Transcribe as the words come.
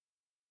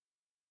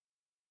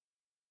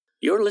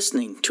You're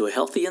listening to a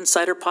Healthy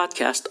Insider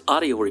Podcast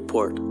audio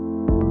report.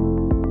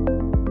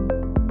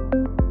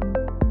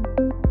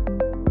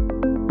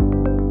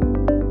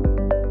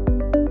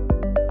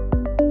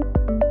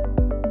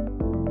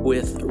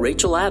 With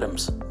Rachel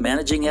Adams,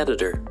 Managing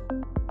Editor.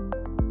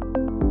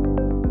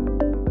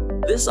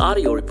 This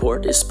audio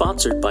report is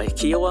sponsored by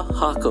Kiowa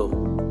Hako.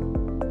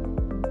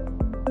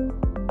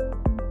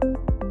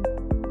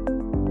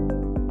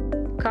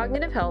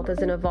 Cognitive health is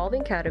an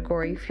evolving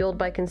category fueled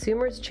by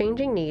consumers'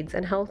 changing needs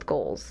and health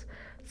goals.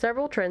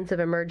 Several trends have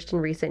emerged in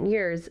recent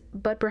years,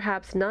 but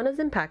perhaps none as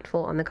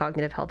impactful on the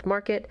cognitive health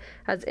market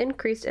as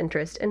increased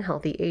interest in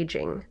healthy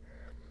aging.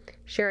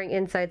 Sharing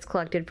insights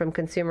collected from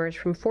consumers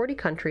from 40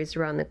 countries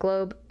around the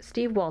globe,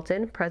 Steve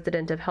Walton,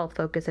 president of Health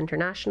Focus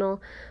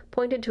International,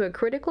 pointed to a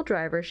critical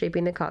driver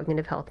shaping the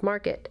cognitive health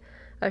market,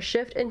 a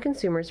shift in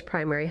consumers'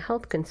 primary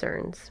health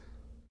concerns.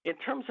 In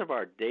terms of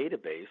our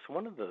database,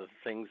 one of the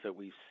things that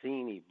we've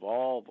seen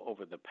evolve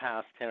over the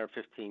past 10 or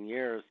 15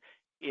 years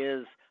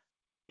is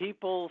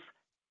people's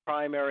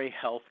primary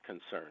health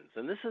concerns.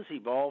 And this has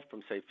evolved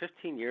from, say,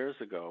 15 years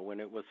ago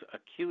when it was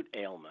acute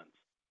ailments.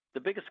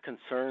 The biggest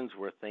concerns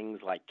were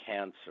things like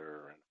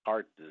cancer and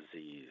heart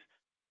disease,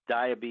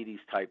 diabetes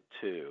type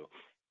 2.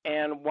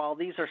 And while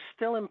these are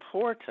still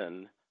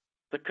important,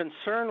 the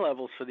concern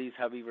levels for these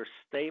have either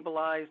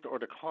stabilized or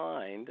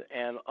declined,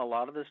 and a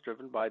lot of this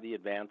driven by the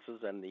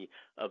advances and the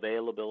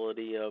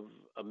availability of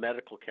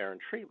medical care and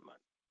treatment.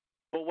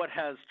 But what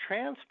has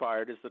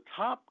transpired is the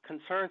top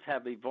concerns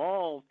have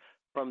evolved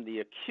from the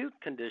acute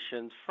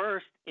conditions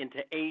first into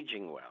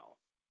aging well.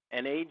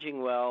 And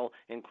aging well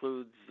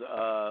includes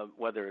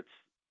whether it's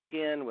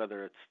skin,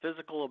 whether it's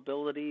physical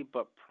ability,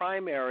 but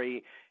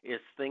primary is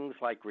things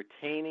like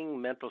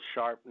retaining mental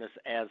sharpness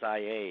as I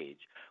age,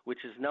 which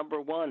is number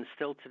one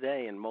still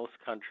today in most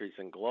countries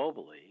and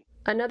globally.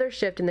 Another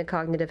shift in the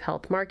cognitive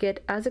health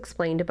market, as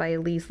explained by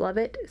Elise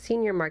Levitt,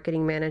 Senior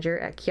Marketing Manager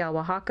at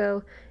Kiowa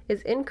Hako,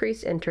 is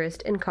increased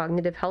interest in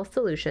cognitive health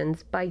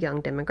solutions by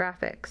young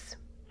demographics.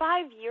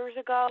 5 years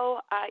ago,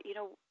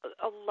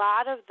 a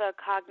lot of the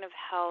cognitive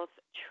health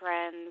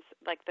trends,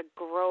 like the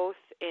growth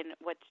in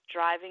what's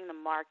driving the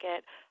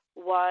market,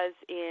 was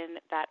in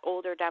that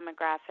older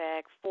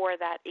demographic, for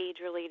that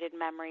age-related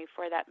memory,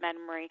 for that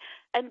memory.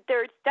 And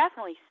there's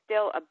definitely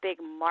still a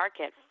big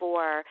market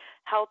for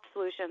health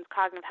solutions,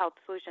 cognitive health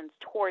solutions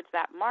towards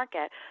that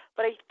market.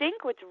 But I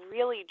think what's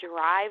really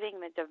driving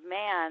the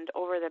demand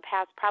over the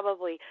past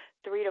probably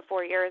 3 to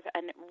 4 years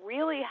and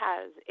really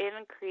has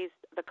increased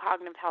the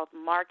cognitive health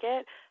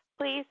market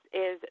place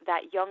is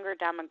that younger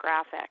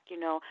demographic.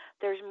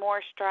 There's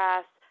more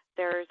stress,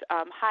 there's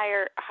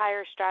higher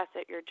stress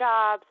at your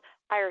jobs,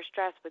 higher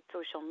stress with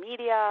social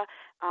media,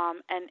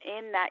 and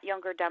in that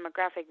younger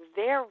demographic,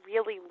 they're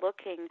really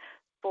looking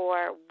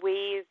for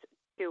ways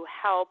to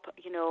help,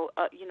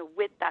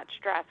 with that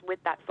stress, with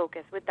that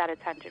focus, with that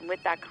attention,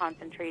 with that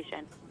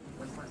concentration.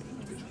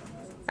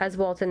 As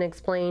Walton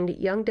explained,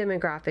 young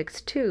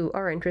demographics, too,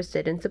 are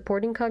interested in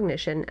supporting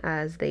cognition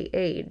as they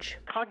age.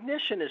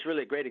 Cognition is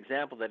really a great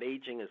example that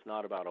aging is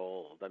not about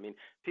old. I mean,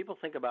 people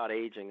think about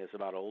aging as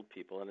about old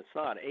people, and it's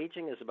not.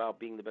 Aging is about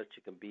being the best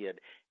you can be at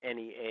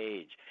any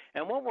age.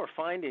 And what we're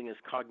finding is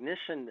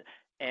cognition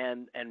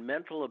and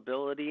mental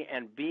ability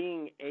and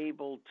being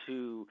able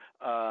to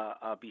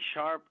be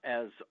sharp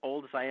as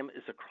old as I am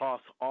is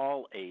across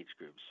all age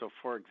groups. So,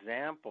 for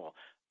example,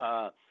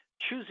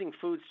 choosing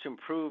foods to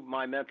improve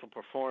my mental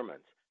performance.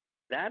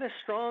 That is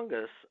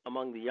strongest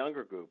among the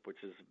younger group,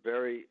 which is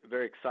very,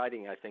 very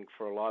exciting, I think,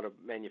 for a lot of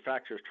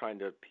manufacturers trying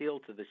to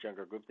appeal to this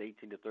younger group, the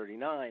 18 to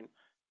 39,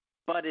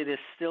 but it is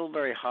still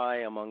very high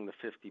among the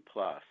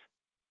 50-plus.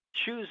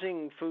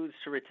 Choosing foods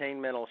to retain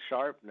mental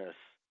sharpness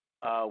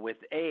with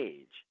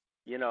age,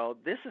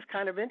 this is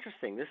kind of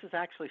interesting. This is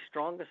actually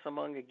strongest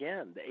among,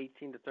 again, the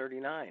 18 to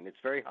 39. It's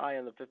very high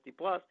in the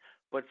 50-plus,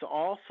 but it's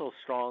also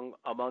strong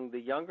among the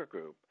younger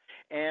group.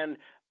 And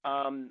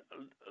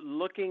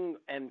looking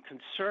and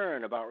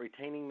concern about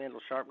retaining mental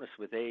sharpness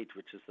with age,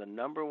 which is the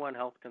number one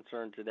health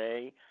concern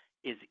today,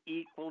 is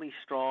equally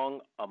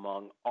strong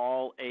among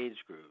all age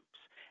groups.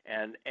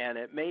 And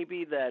it may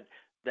be that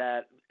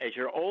as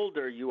you're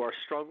older, you are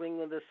struggling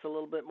with this a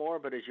little bit more,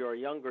 but as you're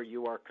younger,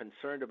 you are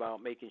concerned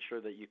about making sure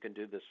that you can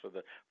do this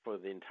for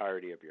the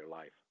entirety of your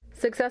life.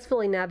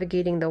 Successfully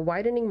navigating the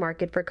widening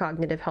market for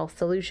cognitive health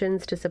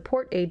solutions to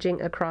support aging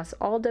across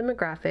all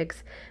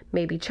demographics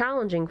may be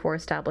challenging for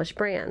established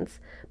brands,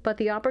 but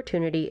the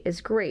opportunity is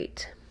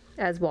great,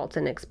 as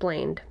Walton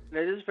explained.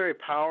 It is very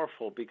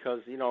powerful because,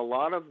 a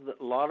lot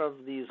of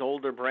these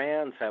older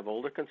brands have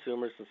older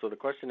consumers, and so the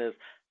question is,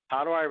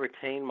 how do I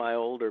retain my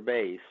older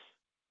base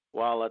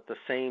while at the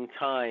same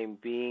time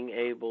being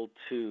able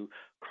to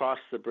cross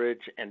the bridge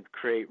and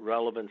create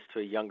relevance to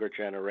a younger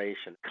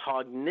generation?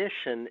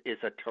 Cognition is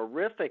a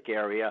terrific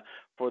area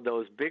for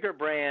those bigger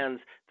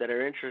brands that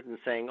are interested in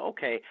saying,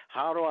 okay,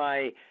 how do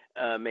I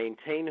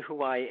maintain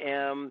who I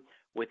am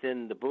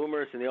within the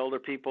boomers and the older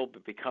people,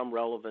 but become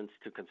relevant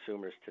to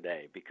consumers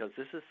today? Because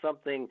this is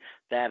something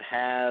that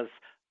has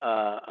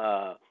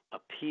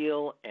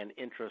appeal and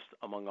interest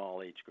among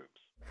all age groups.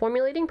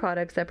 Formulating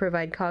products that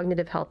provide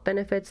cognitive health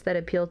benefits that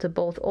appeal to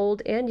both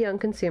old and young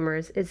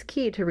consumers is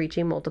key to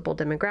reaching multiple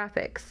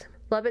demographics.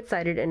 Lovett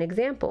cited an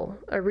example,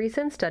 a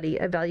recent study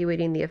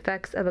evaluating the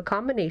effects of a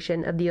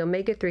combination of the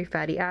omega-3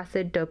 fatty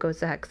acid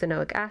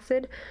docosahexaenoic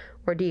acid,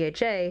 or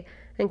DHA,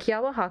 and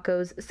Kyowa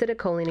Hakko's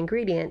citicoline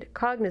ingredient,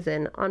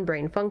 cognizin, on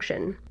brain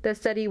function. The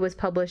study was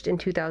published in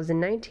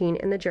 2019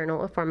 in the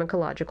Journal of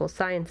Pharmacological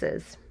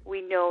Sciences.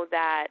 We know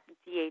that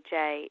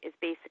DHA is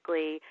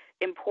basically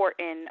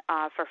important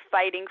for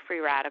fighting free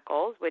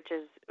radicals, which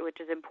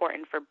is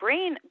important for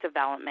brain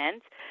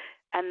development.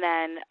 And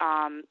then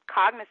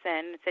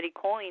cognizin,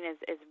 citicoline,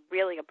 is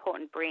really a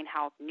potent brain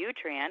health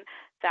nutrient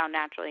found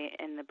naturally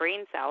in the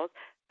brain cells.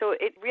 So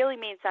it really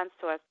made sense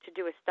to us to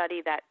do a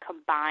study that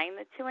combined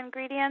the two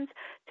ingredients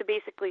to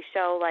basically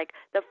show like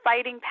the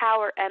fighting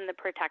power and the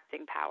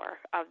protecting power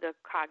of the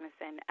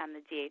cognizin and the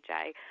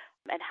DHA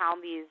and how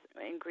these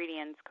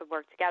ingredients could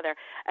work together.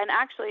 And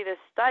actually this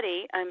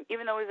study,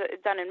 even though it was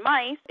done in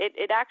mice,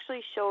 it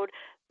actually showed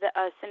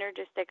a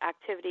synergistic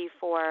activity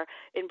for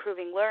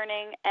improving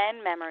learning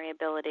and memory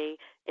ability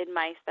in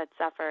mice that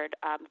suffered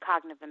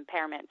cognitive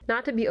impairment.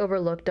 Not to be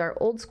overlooked are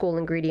old school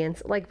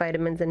ingredients like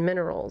vitamins and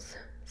minerals.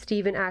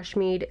 Stephen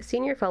Ashmead,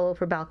 Senior Fellow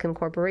for Balchem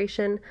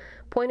Corporation,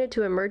 pointed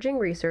to emerging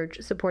research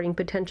supporting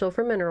potential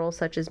for minerals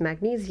such as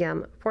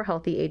magnesium for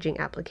healthy aging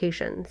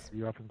applications.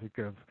 You often think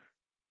of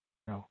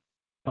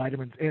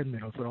vitamins and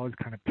minerals are always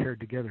kind of paired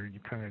together.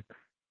 You kind of,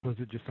 those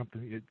are just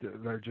something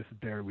that are just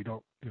there. We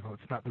don't,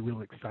 it's not the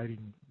real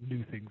exciting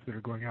new things that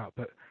are going out.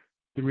 But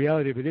the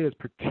reality of it is,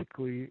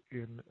 particularly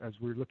as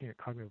we're looking at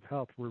cognitive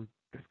health, we're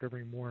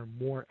discovering more and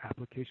more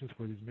applications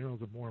for these minerals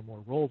and more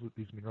roles that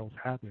these minerals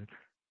have in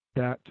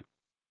that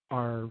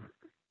are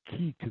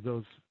key to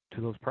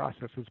those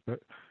processes. But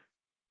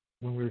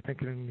when we were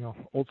thinking,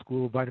 old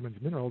school vitamins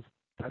and minerals,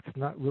 that's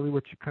not really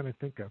what you kind of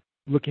think of.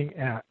 Looking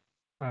at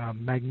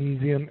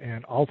magnesium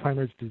and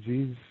Alzheimer's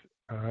disease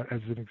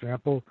as an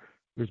example,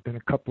 there's been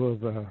a couple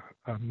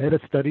of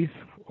meta-studies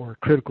or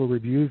critical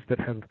reviews that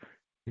have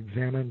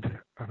examined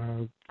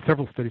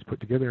several studies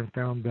put together and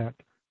found that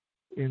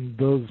in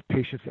those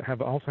patients that have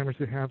Alzheimer's,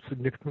 they have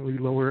significantly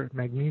lower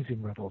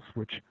magnesium levels,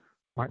 which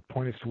might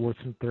point us towards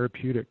some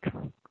therapeutic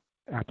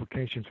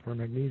applications for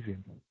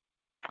magnesium.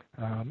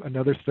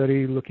 Another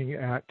study looking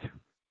at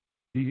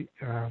the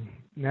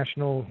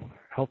National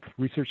Health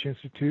Research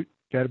Institute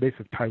database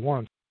of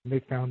Taiwan, they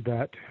found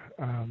that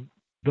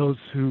those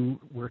who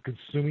were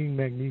consuming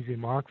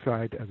magnesium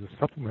oxide as a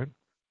supplement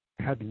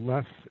had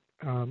less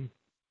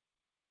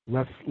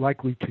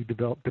likely to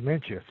develop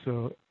dementia.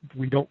 So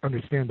we don't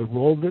understand the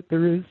role that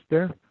there is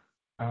there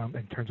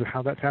in terms of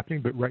how that's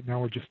happening, but right now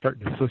we're just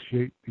starting to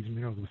associate these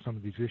minerals with some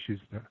of these issues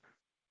that are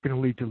going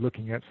to lead to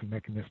looking at some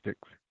mechanistic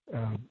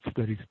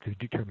studies to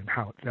determine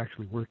how it's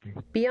actually working.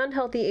 Beyond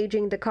healthy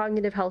aging, the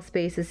cognitive health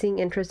space is seeing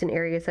interest in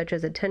areas such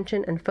as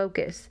attention and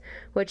focus,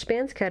 which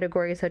spans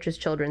categories such as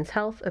children's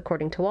health,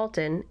 according to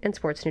Walton, and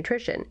sports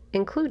nutrition,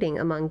 including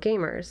among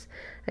gamers,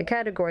 a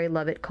category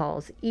Lovett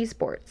calls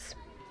esports.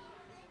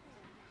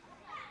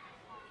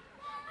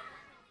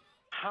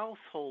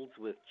 Households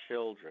with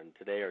children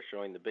today are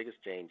showing the biggest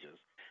changes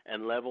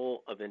and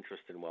level of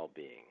interest in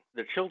well-being.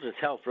 The children's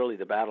health, really,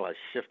 the battle has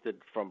shifted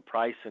from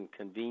price and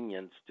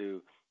convenience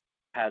to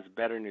has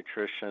better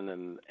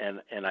nutrition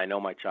and I know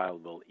my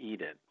child will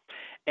eat it.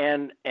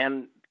 And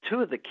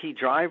two of the key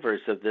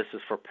drivers of this is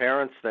for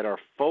parents that are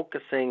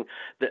focusing,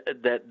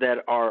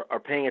 that are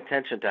paying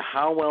attention to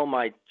how well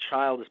my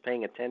child is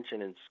paying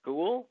attention in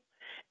school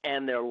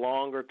and their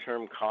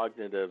longer-term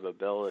cognitive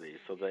ability,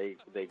 so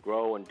they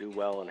grow and do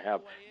well and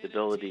have the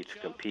ability to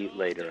compete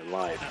later in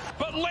life.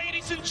 But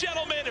ladies and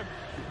gentlemen,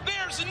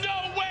 there's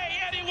no way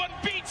anyone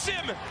beats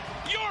him,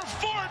 your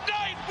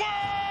Fortnite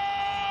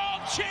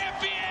World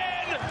Champion,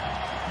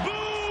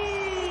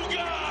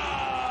 Booga!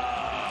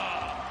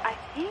 I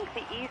think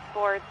the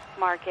esports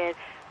market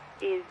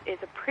is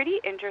a pretty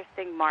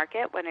interesting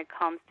market when it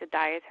comes to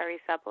dietary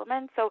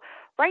supplements. So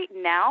right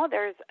now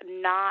there's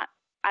not,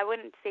 I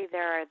wouldn't say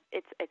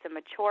it's a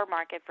mature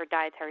market for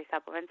dietary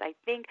supplements. I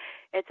think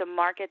it's a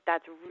market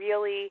that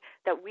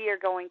we are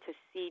going to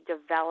see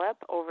develop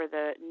over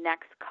the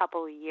next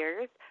couple of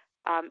years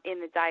in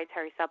the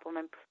dietary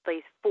supplement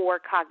space for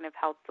cognitive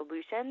health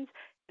solutions.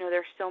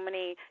 There's so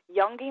many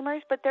young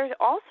gamers, but there's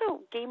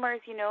also gamers,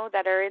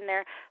 that are in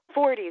their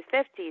 40s,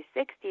 50s,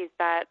 60s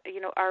that,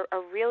 are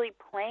really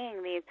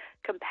playing these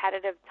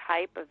competitive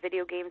type of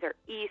video games or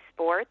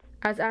esports.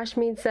 As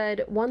Ashmead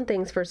said, one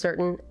thing's for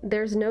certain,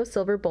 there's no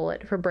silver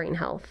bullet for brain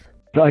health.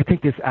 So I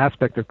think this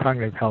aspect of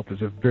cognitive health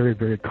is a very,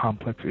 very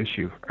complex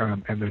issue,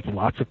 and there's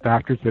lots of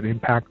factors that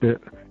impact it,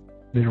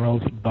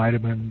 minerals,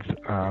 vitamins,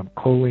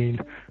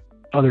 choline,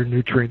 other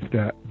nutrients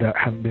that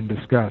haven't been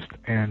discussed,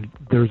 and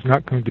there's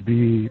not going to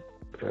be,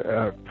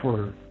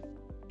 to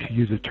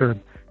use a term,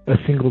 a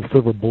single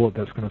silver bullet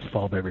that's going to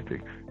solve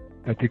everything.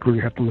 I think we're going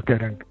to have to look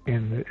at it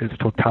in its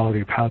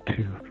totality of how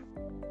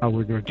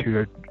we're going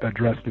to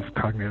address this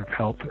cognitive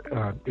health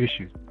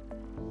issues.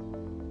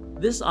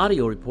 This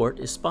audio report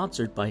is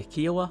sponsored by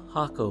Kiowa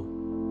Hako.